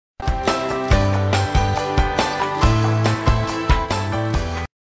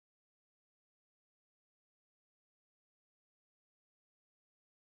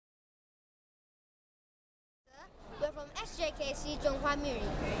from SJKC Chung Hua MIRI.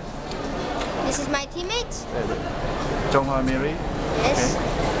 This is my teammate. Chung Hua MIRI. Yes.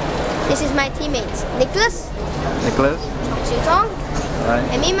 Okay. This is my teammate, Nicholas. Nicholas. Chutong. Right.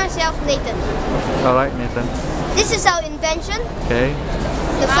 And me, myself, Nathan. Alright, Nathan. This is our invention. Okay.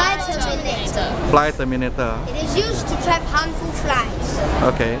 The Fly Terminator. Fly Terminator. It is used to trap harmful flies.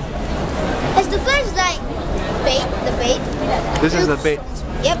 Okay. As the first like bait, the bait. This is the bait.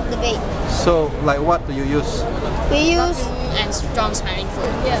 Yep, the bait. So, like what do you use? We use and strong smelling food.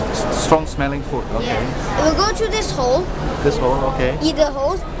 Yeah. Strong smelling food. Okay. Yeah. It will go through this hole. This hole, okay. Either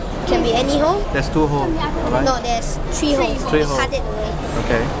hole, can be any hole. There's two holes. Alright. No, there's three holes. Three We holes. cut it away.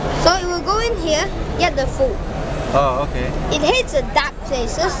 Okay. So it will go in here, get the food. Oh, okay. It hates the dark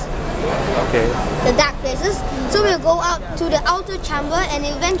places. Okay. The dark places. So we'll go out to the outer chamber and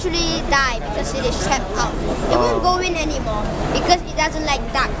eventually die because it is trapped out. It won't go in anymore because it doesn't like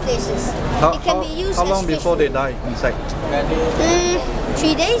dark places. It can be used how as long fish before food. they die inside?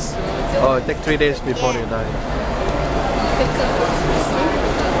 3 days. Oh, it takes 3 days before they die.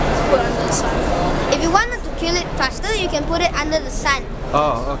 If you wanted to kill it faster, you can put it under the sun.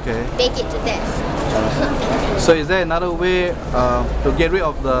 Oh, okay. Bake it to death. So is there another way to get rid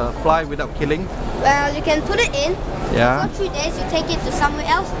of the fly without killing? Well, you can put it in. Yeah. For 3 days, you take it to somewhere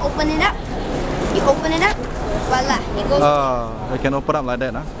else, open it up. You open it up, voila, it goes. You can open up like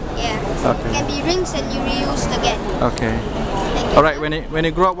that, huh? Yeah. Okay. It can be rings and you reuse again. Okay. Alright, when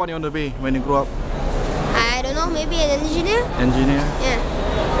you grow up, what do you want to be when you grow up? I don't know, maybe an engineer? Engineer? Yeah.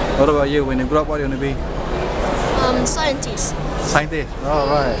 What about you? When you grow up, what do you want to be? Scientist. Scientist.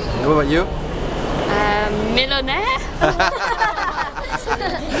 Alright. What about you? Millionaire. By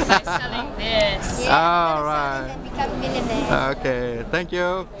selling this. Yeah, Alright. and become millionaire. Okay. Thank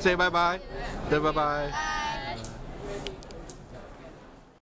you. Say bye-bye. Say bye-bye.